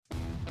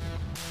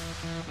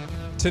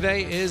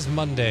Today is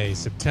Monday,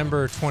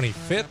 September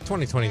 25th,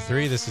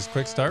 2023. This is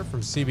Quick Start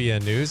from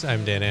CBN News.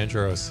 I'm Dan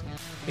Andros.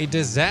 A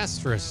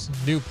disastrous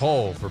new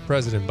poll for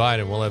President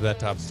Biden. We'll have that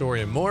top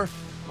story and more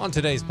on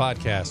today's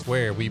podcast,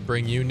 where we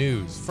bring you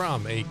news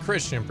from a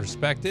Christian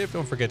perspective.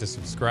 Don't forget to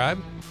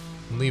subscribe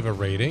and leave a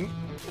rating.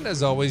 And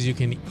as always, you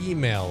can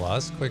email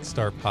us,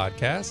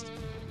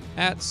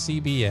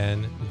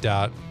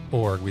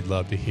 quickstartpodcast@cbn.org. We'd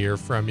love to hear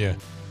from you.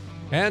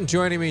 And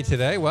joining me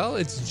today, well,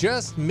 it's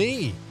just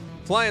me.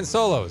 Flying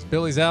solos.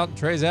 Billy's out and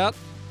Trey's out.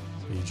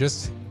 So you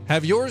just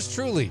have yours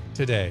truly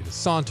today to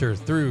saunter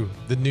through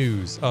the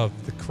news of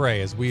the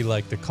cray, as we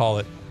like to call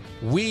it.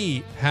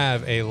 We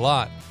have a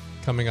lot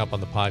coming up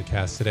on the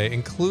podcast today,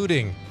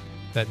 including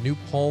that new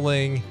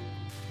polling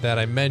that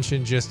I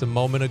mentioned just a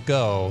moment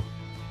ago,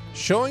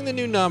 showing the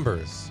new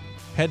numbers,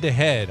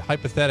 head-to-head,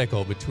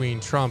 hypothetical, between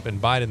Trump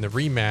and Biden, the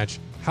rematch.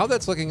 How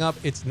that's looking up,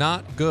 it's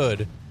not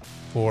good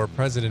for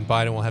President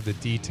Biden. We'll have the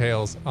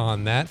details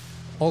on that.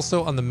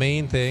 Also, on the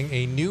main thing,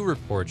 a new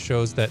report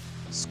shows that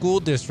school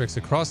districts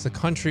across the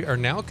country are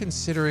now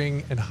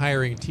considering and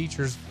hiring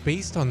teachers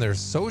based on their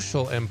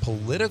social and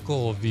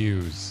political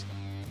views,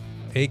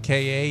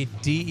 aka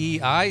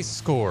DEI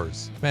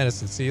scores.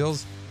 Madison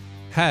Seals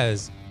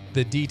has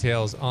the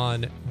details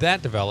on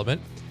that development.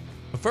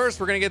 But first,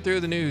 we're going to get through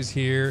the news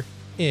here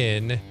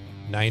in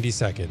 90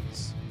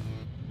 seconds.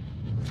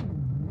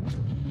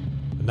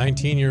 A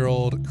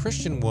 19-year-old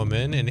Christian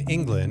woman in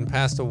England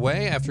passed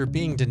away after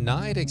being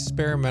denied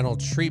experimental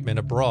treatment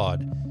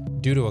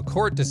abroad. Due to a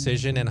court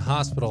decision and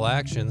hospital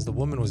actions, the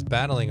woman was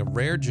battling a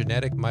rare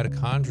genetic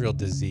mitochondrial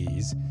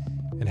disease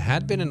and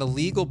had been in a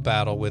legal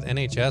battle with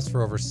NHS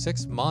for over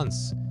 6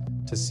 months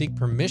to seek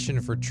permission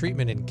for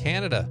treatment in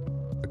Canada.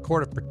 The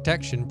Court of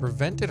Protection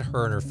prevented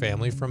her and her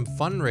family from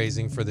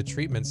fundraising for the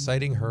treatment,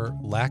 citing her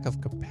lack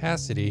of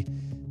capacity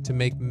to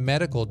make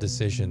medical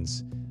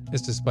decisions.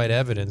 This despite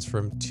evidence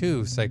from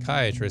 2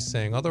 psychiatrists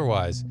saying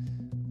otherwise.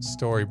 The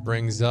story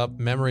brings up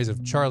memories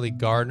of Charlie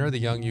Gardner, the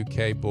young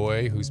UK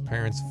boy whose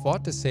parents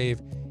fought to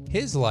save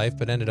his life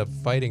but ended up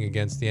fighting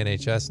against the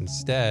NHS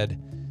instead,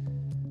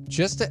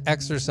 just to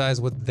exercise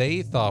what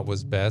they thought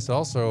was best.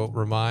 Also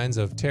reminds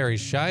of Terry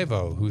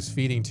Schiavo, whose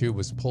feeding tube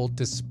was pulled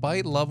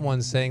despite loved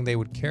ones saying they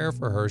would care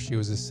for her. She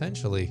was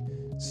essentially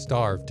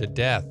starved to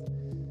death.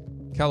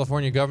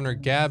 California Governor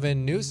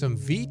Gavin Newsom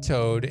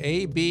vetoed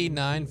AB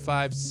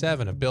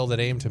 957, a bill that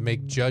aimed to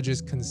make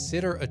judges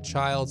consider a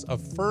child's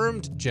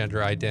affirmed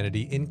gender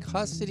identity in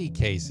custody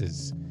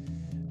cases.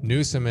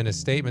 Newsom, in a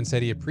statement,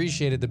 said he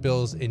appreciated the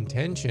bill's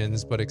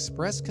intentions, but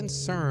expressed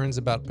concerns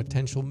about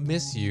potential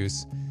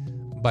misuse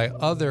by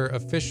other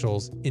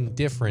officials in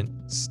different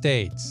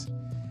states.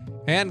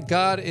 And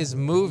God is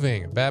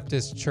moving. A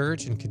Baptist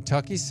church in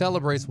Kentucky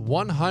celebrates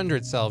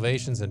 100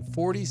 salvations and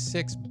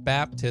 46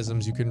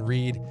 baptisms. You can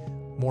read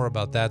more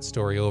about that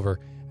story over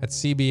at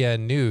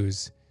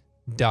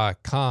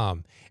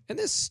cbnnews.com. And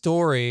this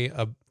story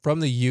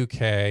from the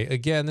UK,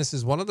 again, this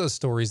is one of those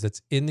stories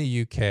that's in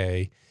the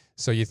UK.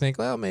 So you think,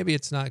 well, maybe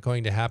it's not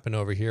going to happen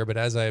over here. But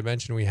as I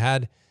mentioned, we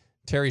had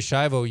Terry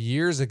Schiavo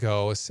years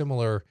ago, a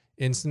similar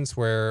instance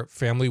where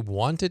family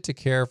wanted to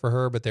care for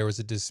her, but there was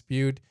a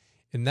dispute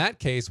in that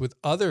case with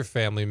other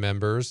family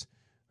members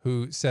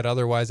who said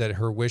otherwise, that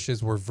her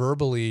wishes were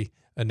verbally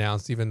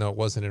announced, even though it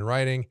wasn't in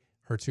writing.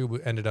 Her tube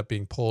ended up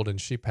being pulled and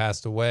she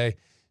passed away.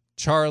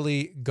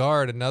 Charlie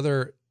Gard,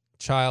 another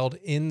child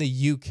in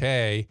the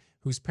UK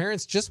whose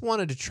parents just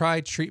wanted to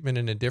try treatment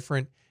in a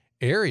different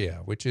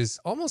area, which is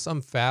almost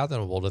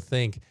unfathomable to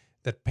think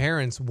that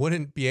parents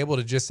wouldn't be able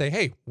to just say,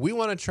 hey, we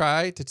want to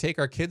try to take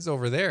our kids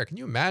over there. Can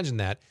you imagine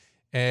that?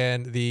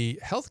 And the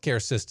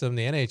healthcare system,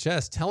 the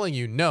NHS, telling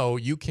you, no,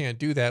 you can't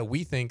do that.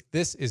 We think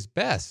this is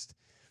best.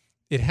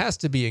 It has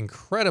to be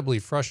incredibly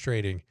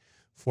frustrating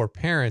for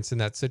parents in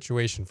that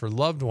situation, for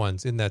loved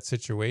ones in that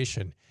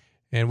situation.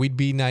 And we'd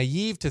be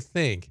naive to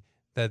think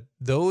that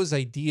those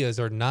ideas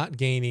are not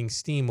gaining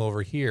steam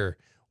over here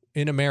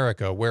in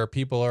America, where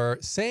people are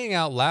saying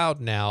out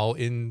loud now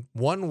in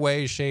one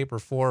way, shape, or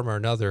form or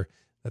another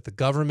that the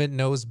government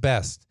knows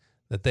best,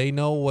 that they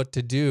know what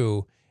to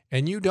do,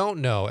 and you don't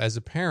know as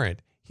a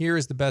parent. Here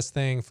is the best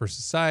thing for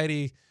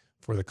society,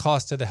 for the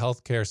cost of the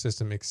healthcare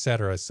system,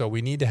 etc. So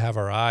we need to have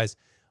our eyes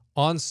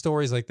on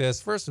stories like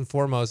this. First and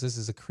foremost, this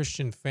is a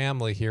Christian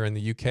family here in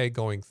the UK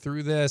going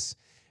through this,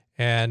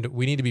 and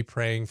we need to be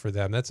praying for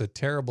them. That's a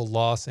terrible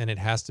loss, and it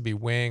has to be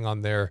weighing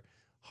on their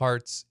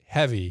hearts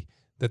heavy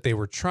that they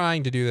were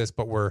trying to do this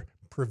but were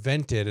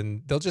prevented,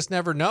 and they'll just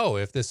never know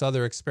if this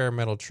other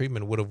experimental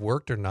treatment would have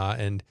worked or not,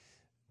 and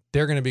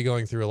they're going to be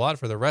going through a lot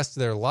for the rest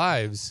of their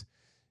lives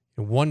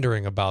and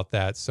wondering about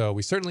that. So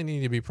we certainly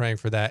need to be praying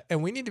for that,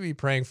 and we need to be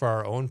praying for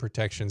our own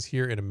protections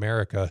here in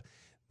America,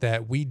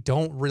 that we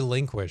don't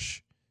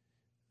relinquish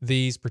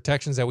these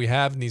protections that we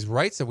have and these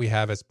rights that we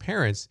have as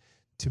parents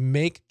to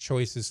make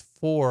choices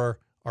for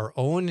our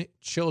own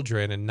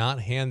children and not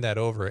hand that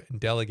over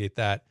and delegate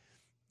that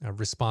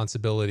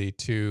responsibility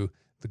to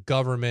the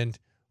government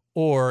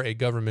or a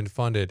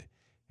government-funded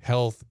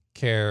health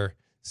care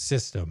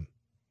system.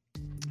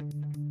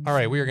 All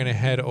right, we are going to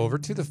head over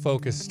to the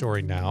focus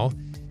story now.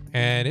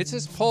 And it's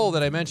this poll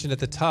that I mentioned at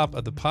the top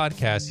of the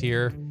podcast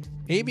here.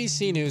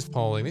 ABC News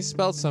polling. They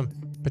spelled some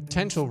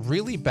potential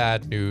really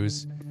bad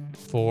news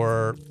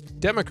for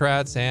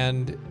Democrats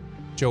and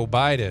Joe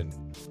Biden.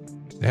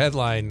 The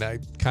headline, I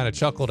kind of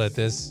chuckled at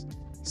this,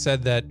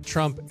 said that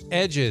Trump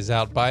edges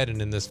out Biden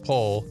in this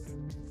poll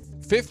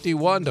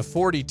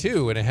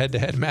 51-42 in a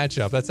head-to-head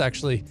matchup. That's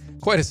actually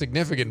quite a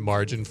significant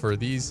margin for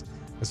these,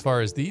 as far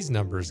as these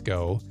numbers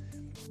go.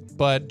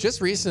 But just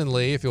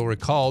recently, if you'll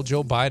recall,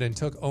 Joe Biden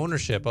took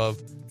ownership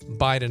of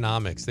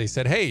Bidenomics. They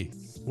said, hey,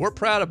 we're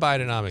proud of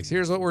Bidenomics.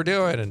 Here's what we're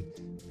doing. And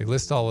they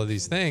list all of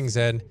these things.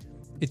 And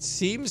it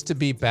seems to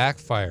be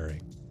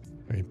backfiring.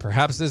 I mean,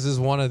 perhaps this is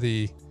one of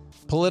the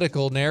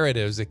political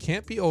narratives that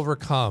can't be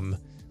overcome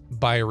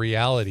by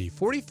reality.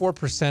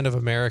 44% of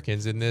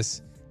Americans in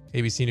this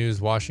ABC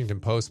News Washington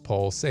Post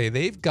poll say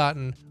they've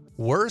gotten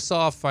worse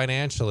off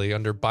financially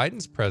under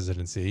Biden's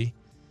presidency.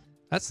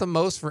 That's the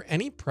most for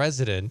any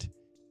president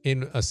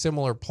in a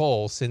similar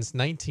poll since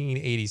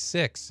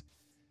 1986.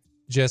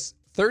 Just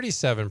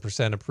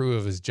 37% approve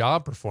of his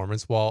job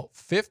performance, while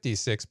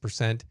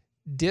 56%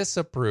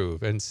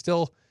 disapprove, and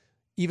still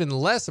even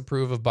less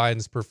approve of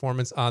Biden's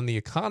performance on the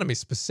economy,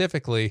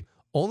 specifically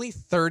only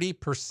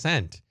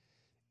 30%.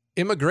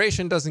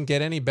 Immigration doesn't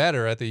get any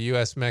better at the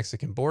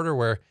U.S.-Mexican border,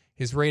 where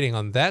his rating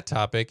on that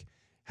topic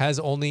has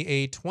only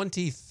a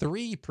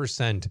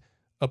 23%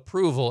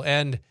 approval.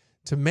 And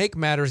to make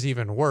matters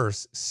even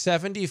worse,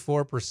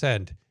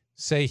 74%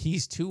 say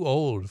he's too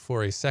old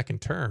for a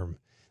second term.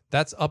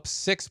 That's up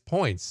 6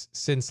 points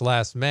since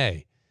last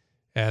May.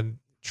 And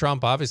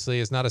Trump obviously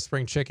is not a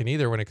spring chicken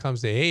either when it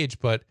comes to age,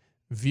 but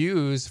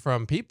views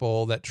from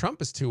people that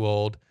Trump is too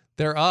old,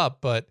 they're up,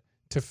 but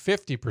to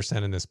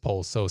 50% in this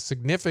poll. So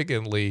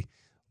significantly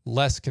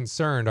less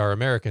concerned are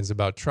Americans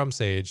about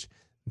Trump's age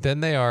than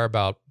they are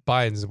about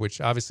Biden's,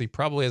 which obviously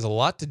probably has a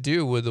lot to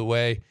do with the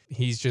way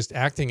he's just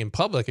acting in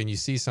public. And you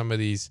see some of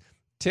these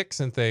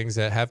tics and things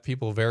that have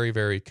people very,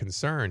 very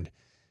concerned.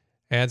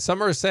 And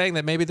some are saying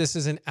that maybe this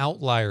is an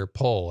outlier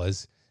poll,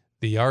 as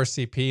the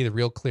RCP, the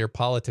Real Clear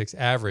Politics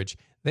average,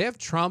 they have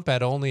Trump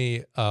at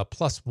only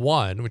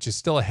 +1, which is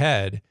still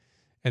ahead.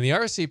 And the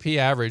RCP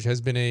average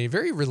has been a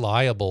very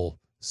reliable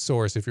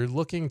source if you're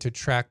looking to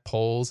track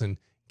polls and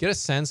get a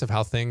sense of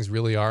how things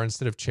really are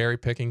instead of cherry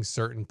picking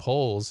certain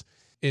polls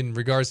in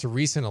regards to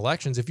recent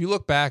elections. If you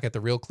look back at the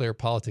Real Clear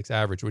Politics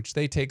average, which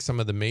they take some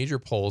of the major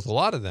polls, a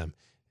lot of them,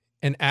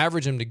 and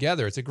average them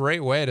together, it's a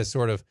great way to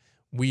sort of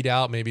weed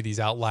out maybe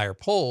these outlier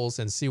polls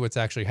and see what's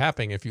actually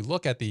happening. If you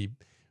look at the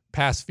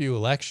past few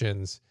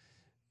elections,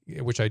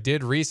 which I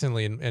did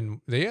recently, and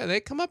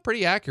they come up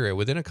pretty accurate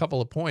within a couple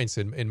of points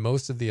in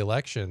most of the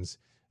elections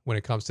when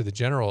it comes to the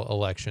general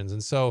elections.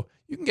 And so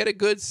you can get a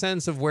good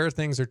sense of where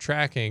things are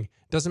tracking.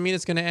 Doesn't mean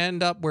it's going to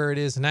end up where it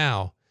is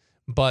now.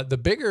 But the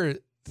bigger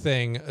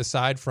thing,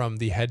 aside from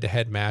the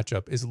head-to-head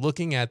matchup, is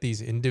looking at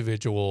these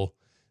individual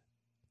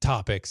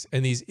topics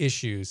and these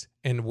issues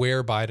and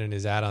where Biden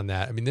is at on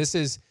that. I mean, this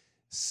is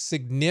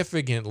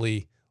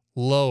significantly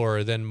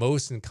lower than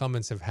most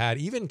incumbents have had.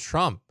 Even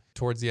Trump,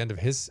 towards the end of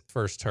his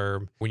first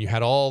term, when you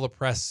had all the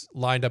press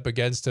lined up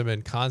against him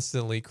and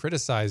constantly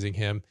criticizing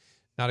him,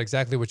 not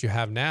exactly what you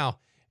have now.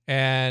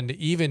 And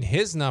even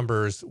his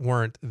numbers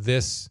weren't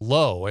this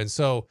low. And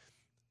so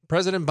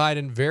President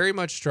Biden very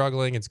much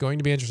struggling. It's going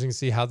to be interesting to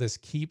see how this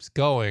keeps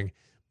going.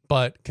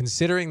 But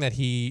considering that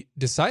he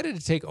decided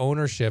to take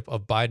ownership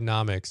of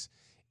Bidenomics,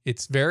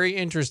 it's very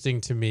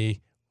interesting to me,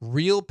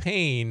 real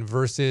pain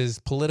versus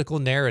political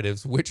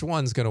narratives, which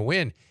one's going to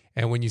win?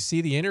 And when you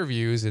see the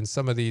interviews and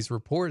some of these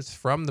reports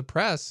from the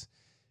press,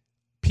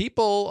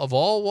 people of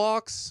all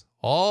walks,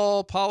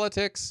 all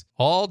politics,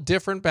 all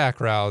different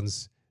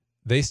backgrounds,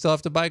 they still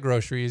have to buy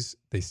groceries,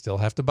 they still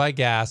have to buy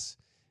gas,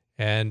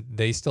 and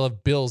they still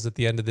have bills at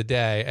the end of the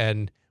day.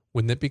 And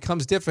when it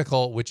becomes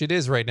difficult, which it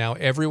is right now,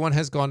 everyone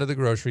has gone to the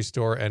grocery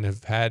store and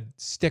have had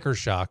sticker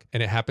shock.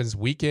 And it happens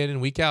week in and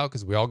week out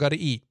because we all got to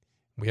eat.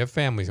 We have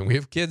families and we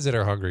have kids that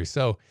are hungry.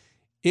 So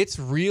it's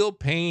real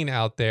pain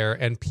out there.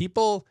 And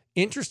people,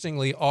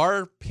 interestingly,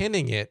 are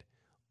pinning it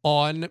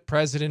on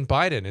President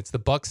Biden. It's the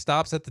buck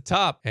stops at the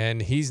top.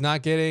 And he's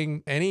not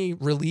getting any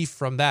relief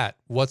from that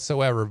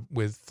whatsoever,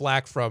 with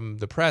flack from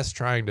the press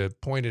trying to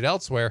point it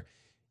elsewhere.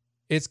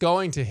 It's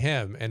going to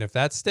him. And if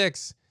that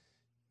sticks,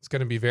 it's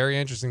going to be very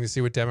interesting to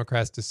see what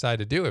Democrats decide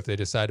to do. If they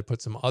decide to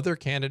put some other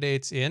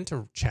candidates in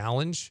to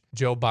challenge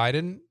Joe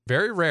Biden,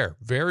 very rare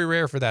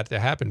for that to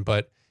happen.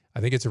 But I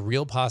think it's a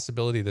real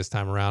possibility this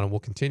time around, and we'll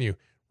continue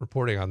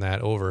reporting on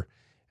that over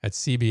at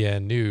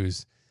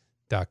cbnnews.com.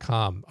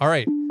 All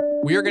right,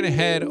 we are going to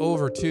head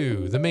over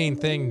to the main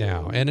thing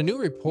now. And a new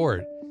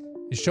report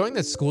is showing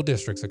that school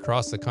districts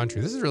across the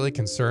country, this is really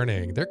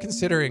concerning, they're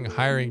considering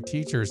hiring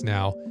teachers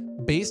now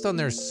based on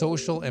their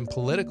social and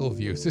political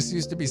views. This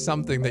used to be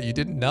something that you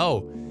didn't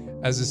know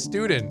as a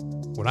student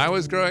when I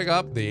was growing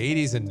up,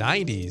 the 80s and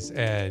 90s,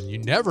 and you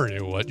never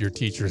knew what your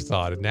teacher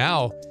thought. And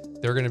now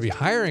they're going to be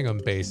hiring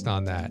them based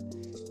on that.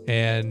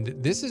 And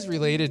this is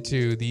related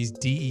to these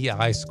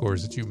DEI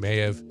scores that you may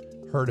have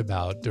heard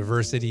about,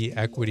 diversity,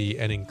 equity,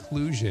 and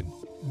inclusion.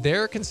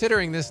 They're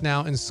considering this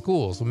now in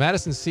schools. Well,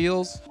 Madison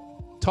Seals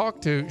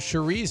talked to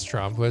Cherise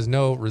Trump, who has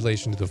no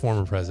relation to the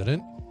former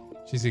president.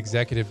 She's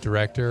executive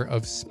director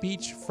of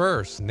Speech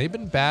First, and they've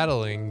been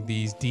battling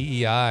these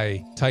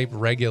DEI type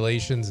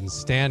regulations and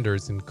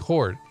standards in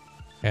court.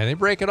 And they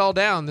break it all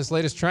down, this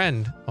latest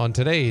trend, on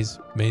today's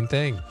Main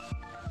Thing.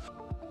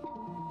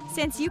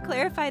 Since you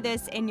clarify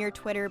this in your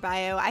Twitter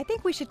bio, I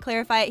think we should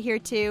clarify it here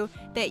too,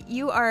 that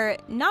you are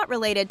not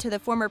related to the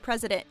former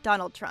president,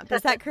 Donald Trump.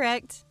 Is that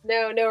correct?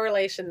 No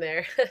relation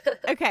there.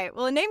 Okay,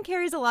 well, a name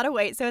carries a lot of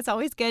weight, so it's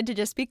always good to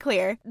just be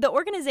clear. The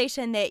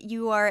organization that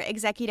you are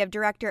executive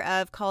director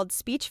of, called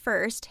Speech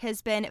First,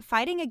 has been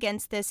fighting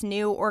against this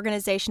new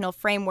organizational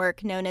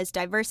framework known as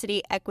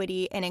Diversity,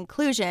 Equity, and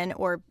Inclusion,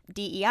 or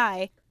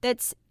DEI,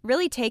 that's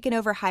really taken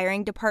over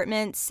hiring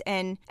departments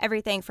and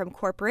everything from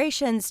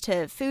corporations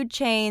to food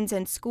chains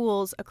and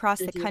schools across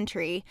the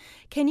country.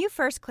 Can you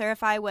first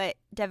clarify what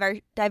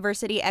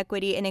diversity,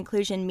 equity, and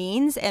inclusion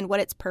means and what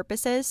its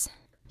purpose is?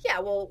 Yeah,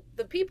 well,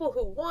 the people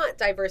who want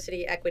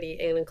diversity, equity,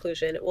 and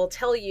inclusion will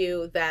tell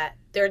you that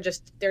they're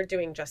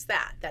doing just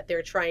that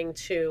they're trying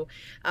to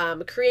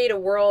create a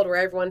world where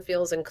everyone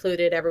feels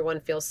included, everyone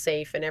feels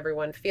safe, and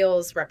everyone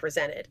feels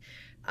represented.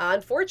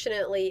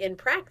 Unfortunately, in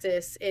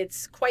practice,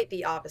 it's quite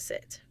the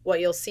opposite. What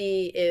you'll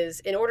see is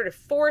in order to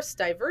force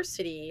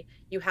diversity,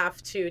 you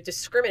have to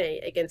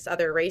discriminate against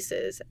other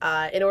races.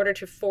 In order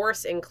to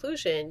force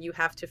inclusion, you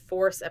have to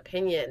force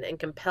opinion and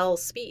compel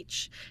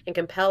speech and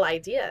compel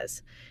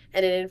ideas.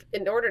 And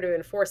in order to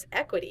enforce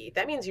equity,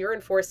 that means you're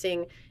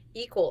enforcing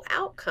equal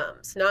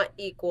outcomes, not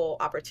equal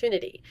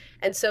opportunity.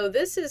 And so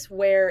this is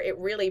where it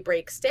really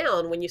breaks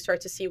down when you start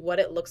to see what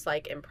it looks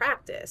like in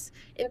practice.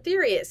 In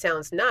theory, it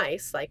sounds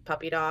nice, like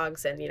puppy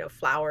dogs and,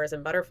 flowers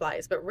and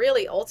butterflies, but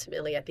really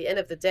ultimately at the end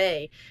of the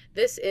day,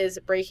 this is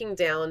breaking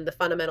down the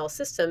fundamental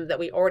system that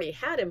we already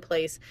had in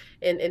place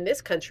in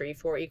this country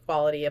for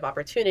equality of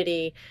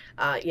opportunity.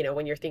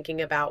 When you're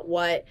thinking about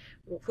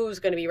who's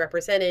going to be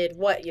represented,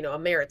 what, a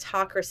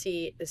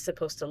meritocracy is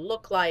supposed to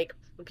look like,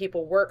 when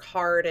people work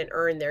hard and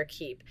earn their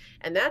keep.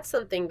 And that's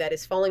something that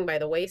is falling by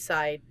the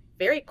wayside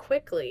very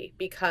quickly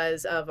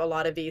because of a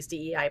lot of these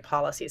DEI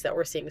policies that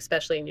we're seeing,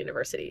 especially in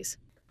universities.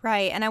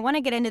 Right, and I want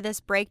to get into this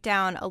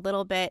breakdown a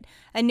little bit.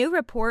 A new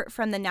report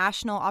from the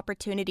National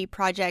Opportunity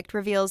Project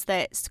reveals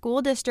that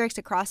school districts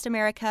across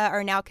America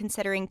are now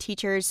considering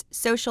teachers'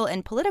 social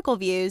and political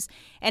views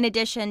in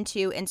addition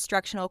to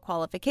instructional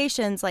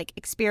qualifications like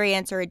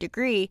experience or a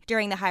degree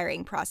during the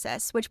hiring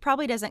process, which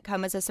probably doesn't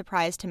come as a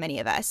surprise to many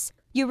of us.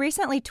 You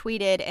recently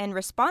tweeted in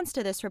response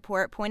to this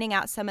report pointing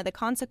out some of the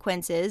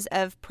consequences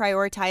of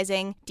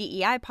prioritizing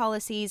DEI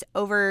policies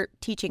over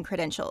teaching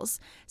credentials.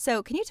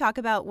 So can you talk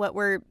about what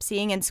we're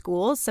seeing in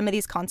schools, some of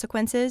these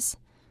consequences?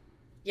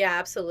 Yeah,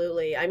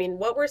 absolutely. I mean,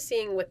 what we're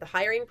seeing with the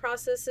hiring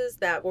processes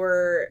that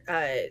were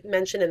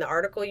mentioned in the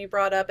article you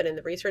brought up and in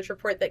the research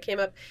report that came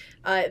up,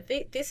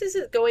 this is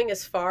going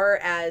as far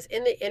as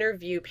in the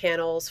interview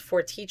panels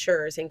for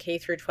teachers in K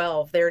through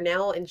 12. They're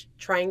now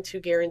trying to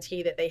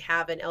guarantee that they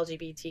have an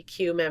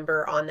LGBTQ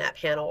member on that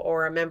panel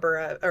or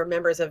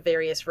members of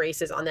various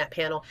races on that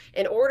panel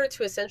in order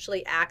to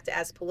essentially act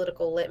as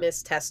political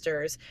litmus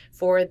testers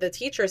for the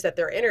teachers that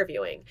they're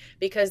interviewing,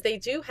 because they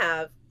do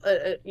have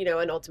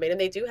an ultimatum.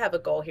 They do have a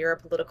goal here, a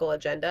political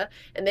agenda,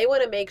 and they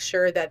want to make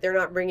sure that they're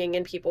not bringing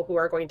in people who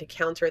are going to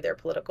counter their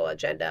political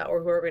agenda or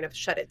who are going to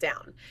shut it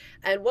down.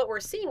 And what we're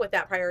seeing with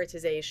that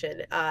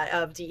prioritization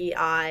of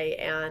DEI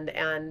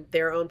and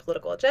their own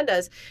political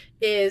agendas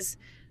is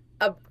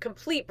a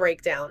complete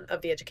breakdown of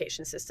the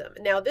education system.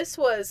 Now, this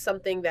was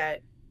something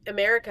that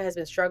America has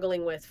been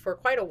struggling with for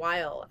quite a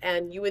while,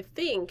 and you would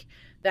think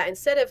that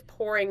instead of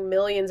pouring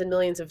millions and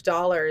millions of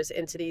dollars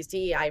into these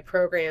DEI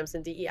programs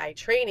and DEI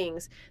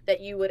trainings, that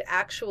you would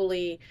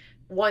actually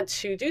want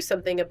to do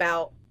something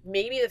about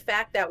maybe the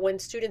fact that when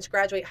students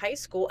graduate high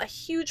school, a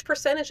huge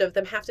percentage of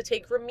them have to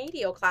take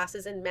remedial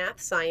classes in math,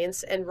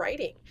 science, and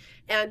writing.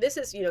 And this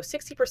is,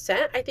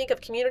 60%, I think,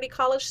 of community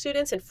college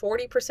students and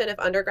 40% of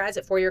undergrads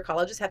at four-year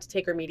colleges have to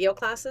take remedial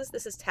classes.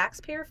 This is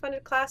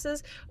taxpayer-funded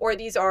classes, or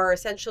these are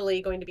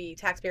essentially going to be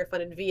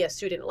taxpayer-funded via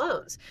student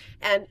loans.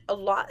 And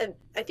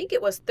I think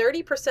it was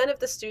 30% of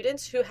the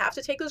students who have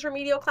to take those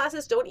remedial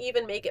classes don't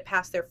even make it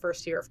past their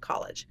first year of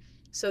college.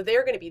 So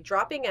they're going to be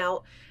dropping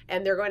out,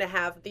 and they're going to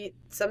have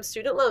some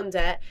student loan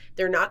debt.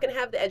 They're not going to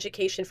have the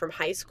education from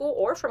high school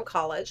or from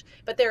college,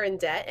 but they're in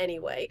debt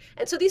anyway.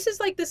 And so this is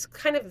like this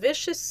kind of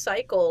vicious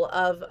cycle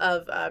of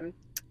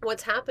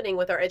what's happening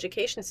with our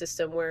education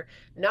system, where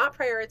not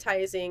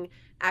prioritizing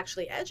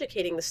actually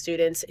educating the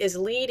students is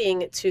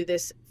leading to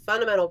this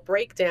fundamental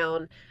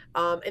breakdown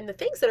in the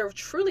things that are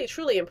truly,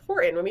 truly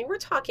important. I mean, we're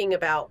talking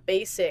about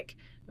basic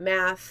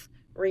math,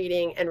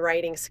 reading, and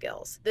writing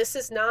skills.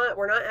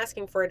 We're not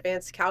asking for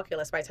advanced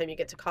calculus by the time you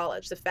get to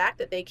college. The fact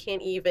that they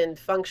can't even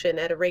function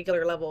at a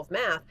regular level of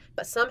math,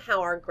 but somehow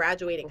are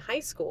graduating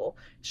high school,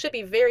 should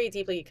be very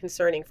deeply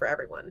concerning for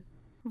everyone.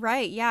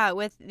 Right, yeah.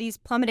 With these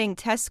plummeting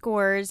test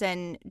scores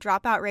and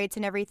dropout rates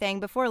and everything,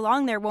 before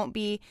long there won't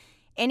be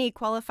any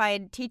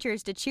qualified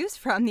teachers to choose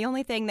from. The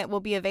only thing that will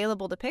be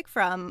available to pick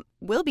from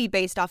will be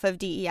based off of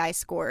DEI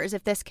scores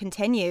if this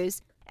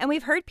continues. And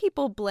we've heard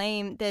people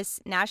blame this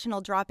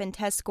national drop in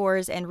test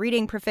scores and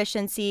reading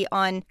proficiency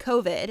on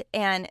COVID.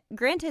 And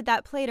granted,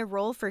 that played a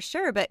role for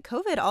sure, but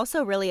COVID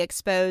also really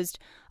exposed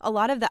a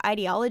lot of the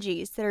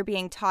ideologies that are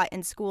being taught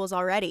in schools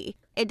already.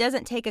 It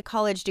doesn't take a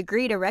college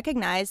degree to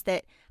recognize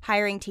that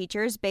hiring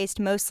teachers based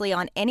mostly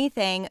on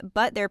anything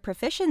but their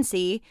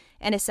proficiency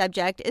in a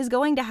subject is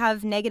going to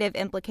have negative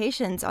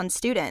implications on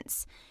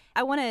students.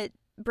 I want to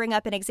bring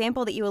up an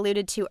example that you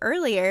alluded to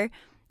earlier.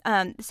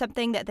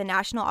 Something that the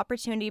National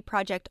Opportunity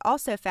Project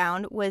also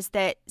found was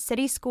that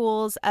city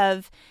schools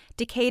of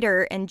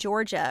Decatur and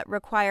Georgia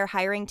require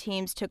hiring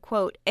teams to,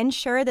 quote,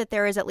 ensure that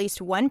there is at least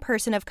one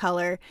person of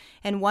color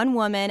and one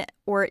woman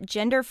or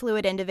gender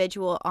fluid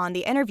individual on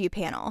the interview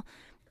panel.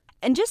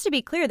 And just to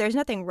be clear, there's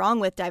nothing wrong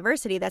with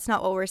diversity. That's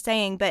not what we're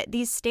saying. But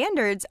these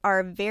standards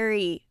are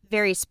very,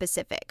 very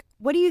specific.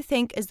 What do you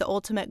think is the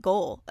ultimate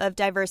goal of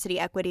diversity,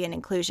 equity, and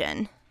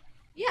inclusion?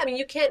 Yeah, I mean,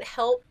 you can't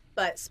help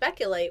but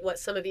speculate what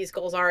some of these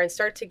goals are and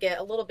start to get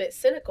a little bit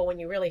cynical when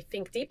you really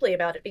think deeply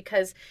about it.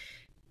 Because,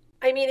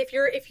 I mean, if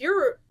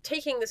you're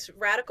taking this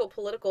radical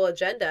political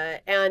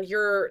agenda and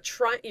you're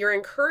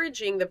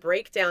encouraging the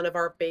breakdown of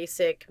our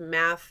basic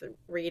math,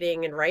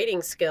 reading, and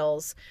writing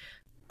skills,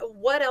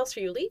 what else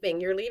are you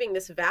leaving? You're leaving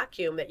this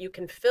vacuum that you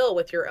can fill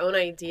with your own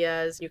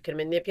ideas. You can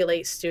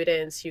manipulate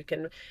students. You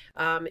can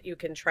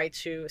try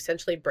to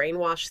essentially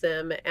brainwash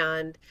them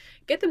and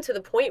get them to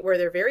the point where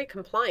they're very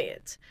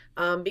compliant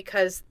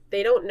because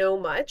they don't know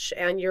much,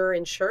 and you're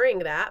ensuring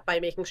that by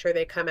making sure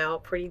they come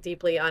out pretty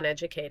deeply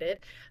uneducated.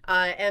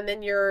 And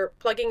then you're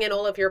plugging in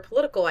all of your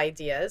political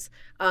ideas,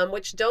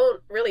 which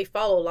don't really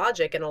follow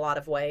logic in a lot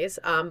of ways,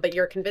 but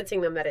you're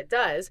convincing them that it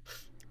does.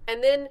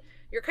 And then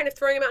you're kind of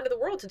throwing them out into the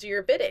world to do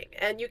your bidding.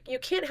 And you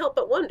can't help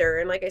but wonder,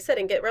 and like I said,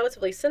 and get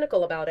relatively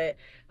cynical about it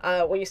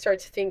when you start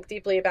to think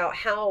deeply about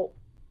how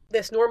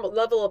this normal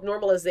level of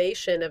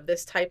normalization of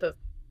this type of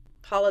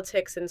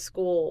politics in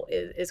school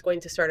is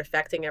going to start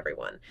affecting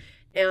everyone.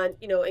 And,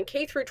 in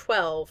K through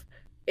 12,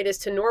 it is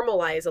to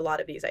normalize a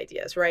lot of these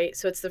ideas, right?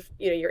 So it's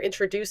you're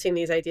introducing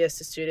these ideas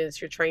to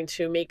students. You're trying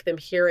to make them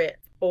hear it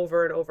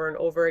over and over and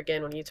over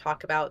again when you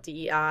talk about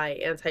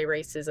DEI,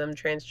 anti-racism,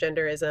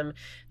 transgenderism,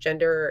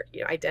 gender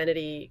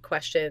identity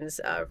questions,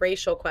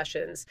 racial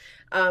questions.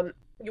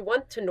 You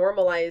want to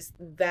normalize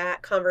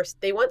that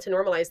They want to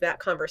normalize that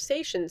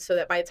conversation so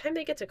that by the time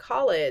they get to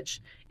college,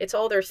 it's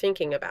all they're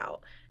thinking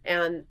about.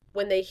 And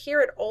when they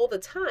hear it all the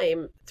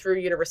time through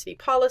university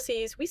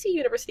policies, we see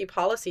university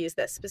policies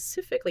that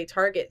specifically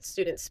target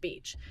student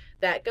speech,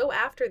 that go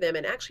after them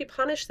and actually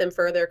punish them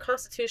for their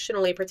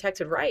constitutionally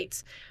protected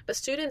rights. But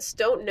students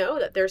don't know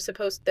that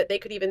that they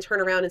could even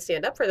turn around and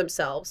stand up for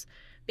themselves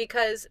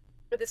because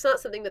it's not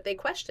something that they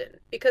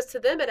question, because to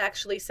them it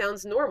actually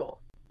sounds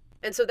normal.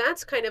 And so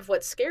that's kind of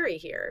what's scary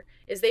here,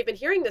 is they've been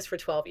hearing this for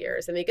 12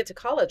 years and they get to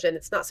college and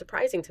it's not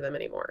surprising to them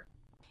anymore.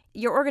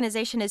 Your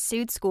organization has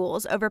sued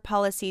schools over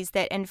policies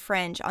that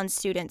infringe on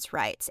students'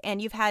 rights, and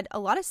you've had a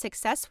lot of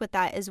success with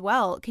that as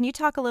well. Can you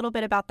talk a little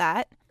bit about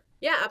that?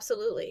 Yeah,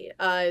 absolutely.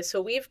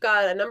 So we've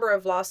got a number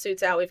of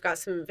lawsuits out. We've got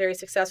some very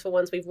successful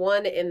ones. We've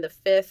won in the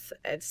 5th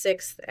and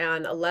 6th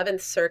and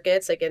 11th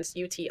circuits against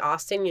UT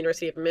Austin,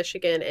 University of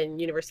Michigan, and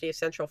University of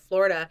Central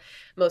Florida.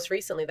 Most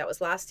recently, that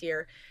was last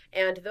year.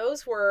 And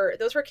those were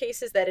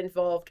cases that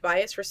involved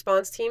bias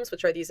response teams,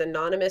 which are these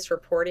anonymous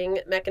reporting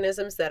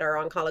mechanisms that are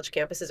on college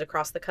campuses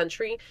across the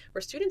country,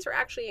 where students are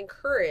actually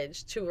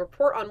encouraged to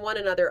report on one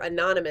another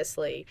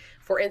anonymously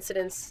for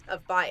incidents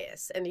of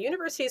bias. And the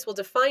universities will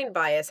define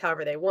bias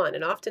however they want.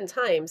 And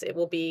oftentimes it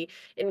will be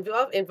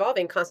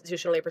involving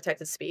constitutionally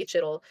protected speech.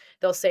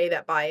 They'll say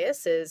that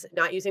bias is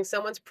not using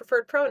someone's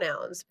preferred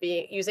pronouns,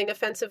 using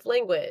offensive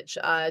language,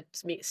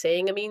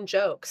 saying a mean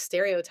joke,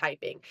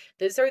 stereotyping.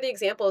 These are the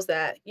examples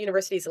that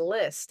universities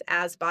list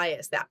as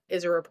bias. That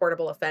is a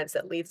reportable offense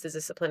that leads to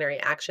disciplinary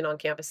action on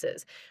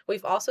campuses.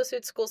 We've also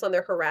sued schools on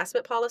their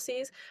harassment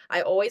policies.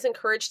 I always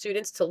encourage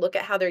students to look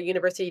at how their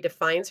university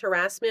defines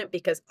harassment,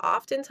 because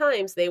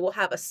oftentimes they will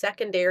have a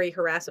secondary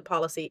harassment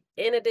policy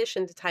in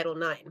addition to Title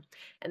IX.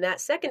 And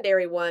that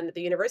secondary one,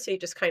 the university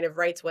just kind of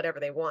writes whatever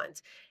they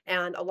want.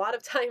 And a lot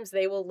of times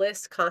they will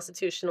list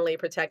constitutionally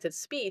protected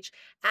speech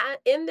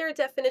in their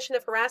definition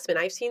of harassment.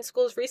 I've seen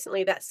schools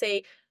recently that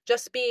say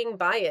just being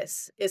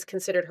biased is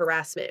considered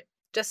harassment.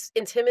 Just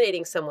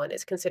intimidating someone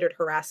is considered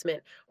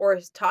harassment, or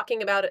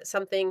talking about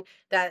something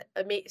that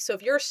so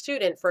if you're a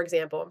student, for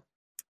example,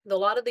 a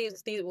lot of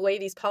the way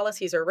these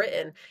policies are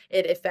written,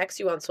 it affects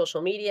you on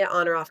social media,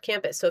 on or off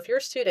campus. So if you're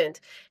a student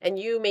and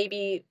you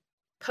maybe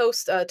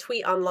post a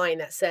tweet online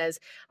that says,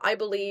 I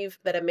believe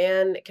that a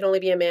man can only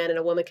be a man and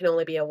a woman can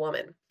only be a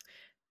woman,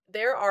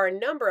 there are a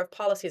number of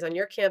policies on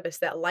your campus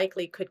that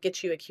likely could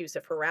get you accused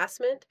of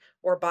harassment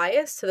or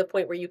bias to the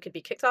point where you could be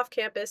kicked off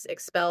campus,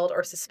 expelled,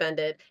 or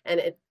suspended,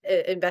 and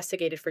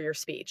investigated for your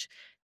speech.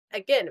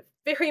 again,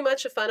 very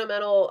much a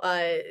fundamental,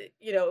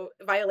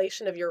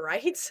 violation of your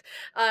rights.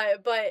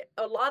 But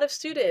a lot of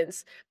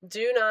students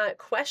do not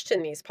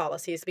question these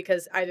policies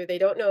because either they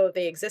don't know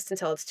they exist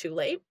until it's too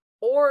late,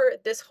 or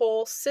this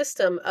whole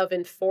system of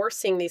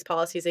enforcing these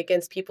policies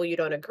against people you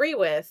don't agree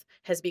with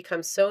has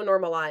become so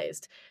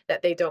normalized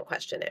that they don't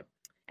question it.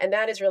 And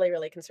that is really,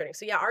 really concerning.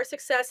 So, yeah, our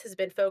success has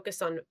been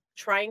focused on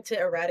trying to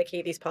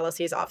eradicate these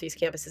policies off these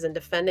campuses and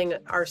defending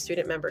our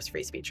student members'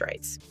 free speech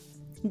rights.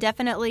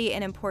 Definitely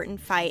an important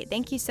fight.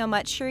 Thank you so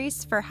much,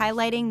 Charisse, for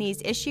highlighting these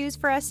issues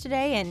for us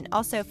today and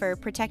also for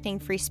protecting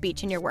free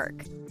speech in your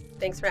work.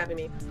 Thanks for having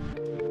me.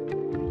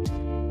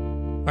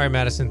 All right,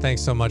 Madison,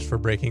 thanks so much for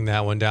breaking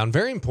that one down.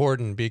 Very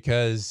important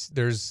because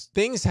there's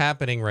things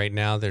happening right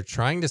now. They're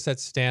trying to set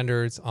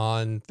standards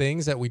on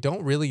things that we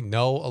don't really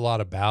know a lot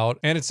about.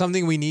 And it's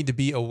something we need to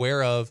be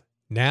aware of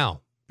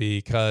now,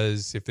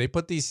 because if they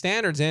put these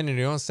standards in and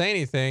you don't say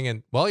anything,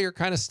 and well, you're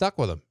kind of stuck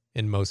with them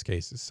in most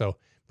cases. So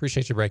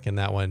appreciate you breaking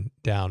that one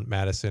down,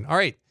 Madison. All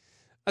right,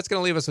 that's going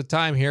to leave us with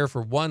time here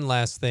for one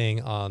last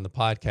thing on the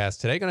podcast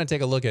today. Going to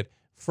take a look at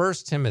 1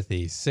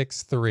 Timothy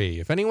 6:3.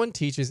 If anyone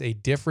teaches a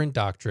different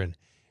doctrine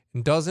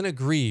and doesn't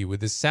agree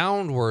with the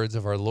sound words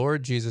of our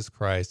Lord Jesus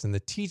Christ and the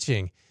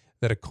teaching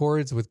that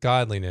accords with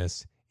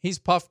godliness, he's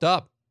puffed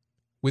up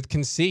with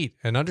conceit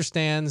and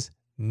understands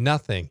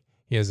nothing.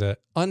 He has an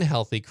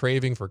unhealthy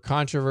craving for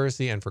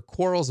controversy and for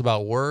quarrels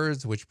about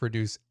words, which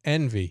produce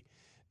envy,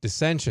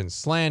 dissension,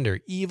 slander,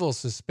 evil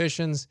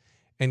suspicions,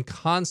 and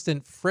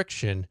constant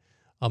friction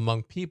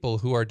among people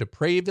who are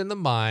depraved in the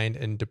mind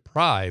and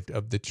deprived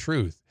of the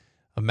truth,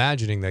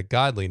 imagining that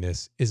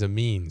godliness is a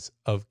means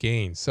of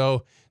gain.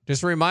 So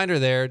just a reminder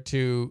there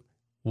to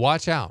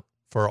watch out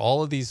for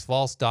all of these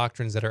false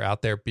doctrines that are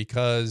out there,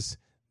 because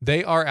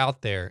they are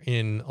out there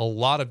in a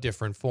lot of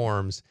different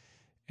forms,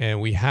 and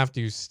we have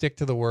to stick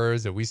to the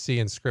words that we see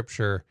in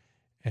Scripture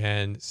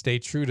and stay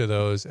true to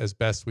those as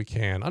best we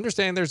can.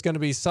 Understand there's going to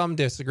be some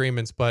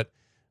disagreements, but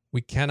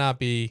we cannot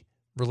be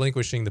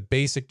relinquishing the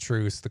basic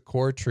truths, the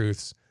core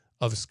truths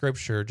of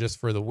Scripture just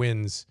for the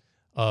winds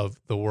of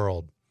the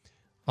world.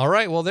 All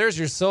right, well, there's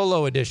your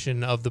solo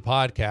edition of the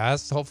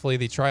podcast. Hopefully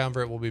the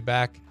Triumvirate will be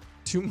back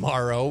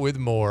tomorrow with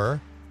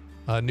more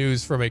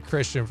news from a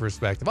Christian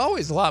perspective.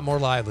 Always a lot more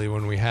lively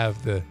when we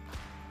have the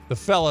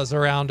fellas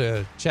around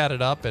to chat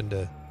it up and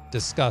to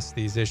discuss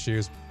these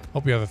issues.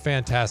 Hope you have a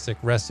fantastic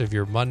rest of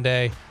your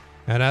Monday.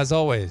 And as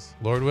always,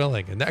 Lord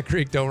willing, and that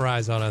creek don't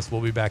rise on us,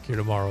 we'll be back here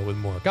tomorrow with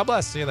more. God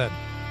bless. See you then.